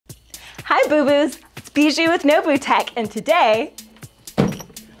Hi boo-boos, it's Bijoux with Nobu Tech, and today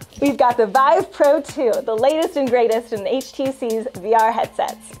we've got the Vive Pro 2, the latest and greatest in HTC's VR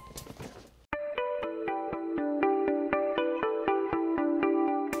headsets.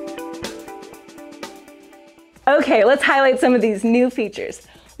 Okay, let's highlight some of these new features.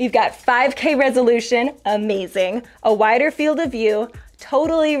 We've got 5K resolution, amazing, a wider field of view,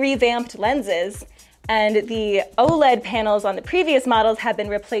 totally revamped lenses, and the OLED panels on the previous models have been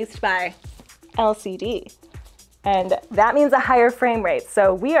replaced by LCD. And that means a higher frame rate,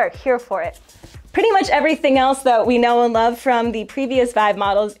 so we are here for it. Pretty much everything else that we know and love from the previous Vive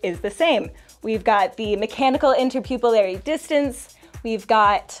models is the same. We've got the mechanical interpupillary distance, we've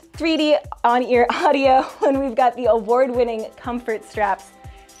got 3D on-ear audio, and we've got the award-winning comfort straps.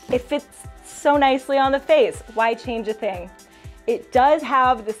 It fits so nicely on the face. Why change a thing? It does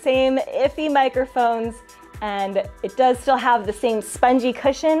have the same iffy microphones, and it does still have the same spongy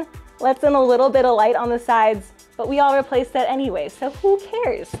cushion. Lets in a little bit of light on the sides, but we all replaced that anyway, so who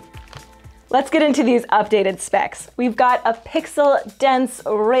cares? Let's get into these updated specs. We've got a pixel-dense,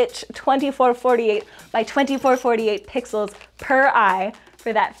 rich 2448 by 2448 pixels per eye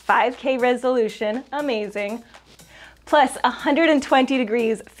for that 5K resolution, amazing. Plus 120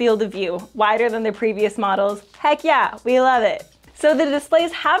 degrees field of view, wider than the previous models. Heck yeah, we love it. So the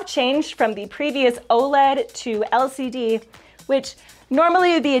displays have changed from the previous OLED to LCD, which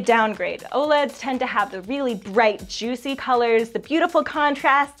normally would be a downgrade. OLEDs tend to have the really bright, juicy colors, the beautiful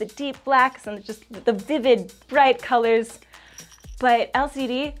contrast, the deep blacks, and just the vivid, bright colors. But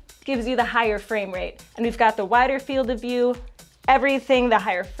LCD gives you the higher frame rate. And we've got the wider field of view, everything, the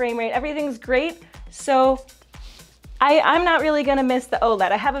higher frame rate, everything's great. So I'm not really gonna miss the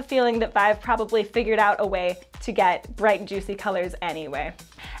OLED. I have a feeling that Vive probably figured out a way to get bright, juicy colors anyway.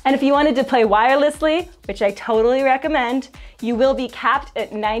 And if you wanted to play wirelessly, which I totally recommend, you will be capped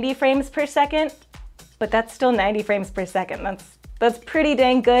at 90 frames per second, but that's still 90 frames per second. That's pretty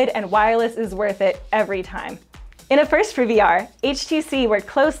dang good, and wireless is worth it every time. In a first for VR, HTC worked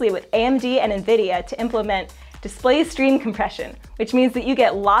closely with AMD and NVIDIA to implement display stream compression, which means that you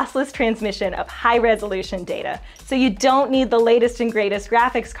get lossless transmission of high-resolution data, so you don't need the latest and greatest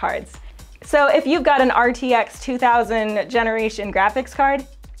graphics cards. So if you've got an RTX 2000 generation graphics card,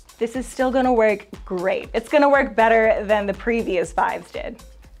 this is still gonna work great. It's gonna work better than the previous Vives did.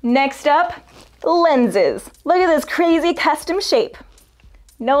 Next up, lenses. Look at this crazy custom shape.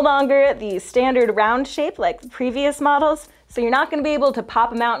 No longer the standard round shape like the previous models, so you're not gonna be able to pop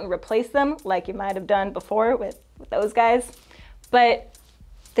them out and replace them like you might have done before with those guys, but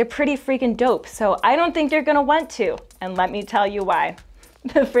they're pretty freaking dope, so I don't think you're gonna want to, and let me tell you why.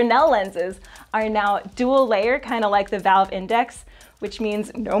 The Fresnel lenses are now dual layer, kind of like the Valve Index, which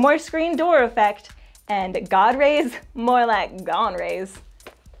means no more screen door effect, and God rays, more like gone rays.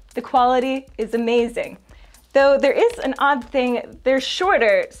 The quality is amazing. Though there is an odd thing, they're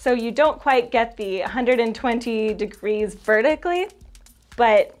shorter, so you don't quite get the 120 degrees vertically,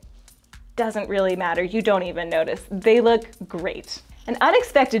 but doesn't really matter, you don't even notice. They look great. An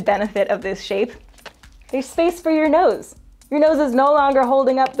unexpected benefit of this shape, there's space for your nose. Your nose is no longer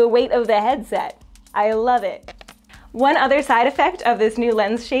holding up the weight of the headset. I love it. One other side effect of this new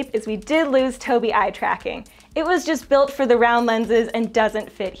lens shape is we did lose Tobii eye tracking. It was just built for the round lenses and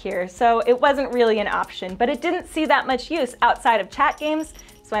doesn't fit here, so it wasn't really an option, but it didn't see that much use outside of chat games,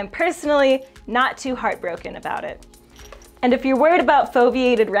 so I'm personally not too heartbroken about it. And if you're worried about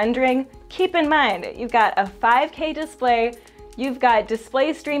foveated rendering, keep in mind, you've got a 5K display, you've got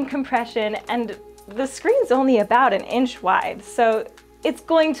display stream compression, and the screen's only about an inch wide, so it's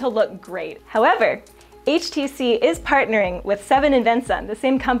going to look great. However, HTC is partnering with 7invensun, the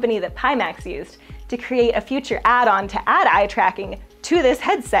same company that Pimax used, to create a future add-on to add eye tracking to this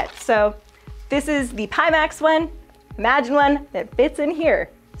headset. So this is the Pimax one. Imagine one that fits in here.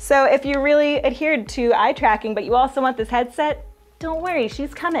 So if you're really adhered to eye tracking, but you also want this headset, don't worry,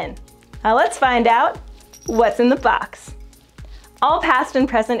 she's coming. Now let's find out what's in the box. All past and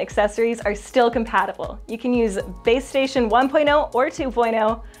present accessories are still compatible. You can use base station 1.0 or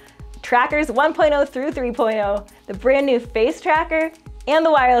 2.0, trackers 1.0 through 3.0, the brand new face tracker, and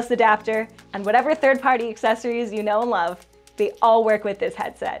the wireless adapter, and whatever third-party accessories you know and love, they all work with this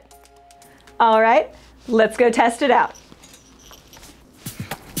headset. All right, let's go test it out.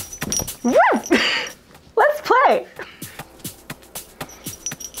 Woo! Let's play.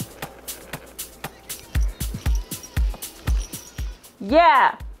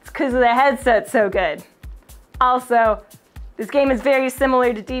 Yeah, it's because the headset's so good. Also, this game is very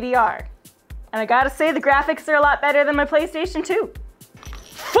similar to DDR. And I gotta say, the graphics are a lot better than my PlayStation 2.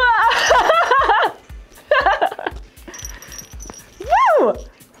 Woo!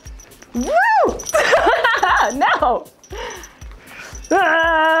 Woo! No!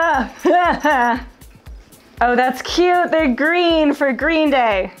 Oh, that's cute. They're green for Green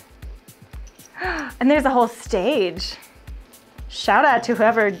Day. And there's a whole stage. Shout out to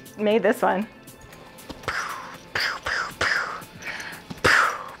whoever made this one.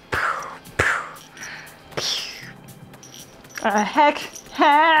 Heck.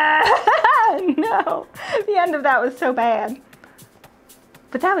 No, the end of that was so bad.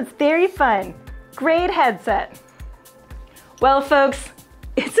 But that was very fun. Great headset. Well, folks,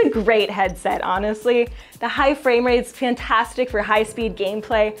 it's a great headset, honestly. The high frame rate's fantastic for high-speed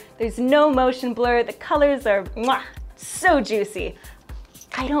gameplay. There's no motion blur. The colors are so juicy.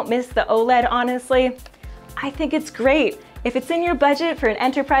 I don't miss the OLED, honestly. I think it's great. If it's in your budget for an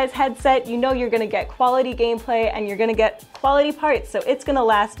enterprise headset, you know you're gonna get quality gameplay and you're gonna get quality parts, so it's gonna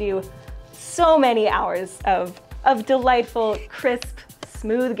last you so many hours of delightful, crisp,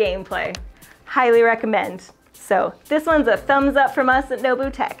 smooth gameplay. Highly recommend. So this one's a thumbs up from us at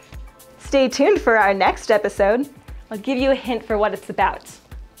Nobu Tech. Stay tuned for our next episode. I'll give you a hint for what it's about,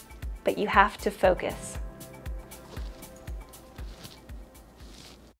 but you have to focus.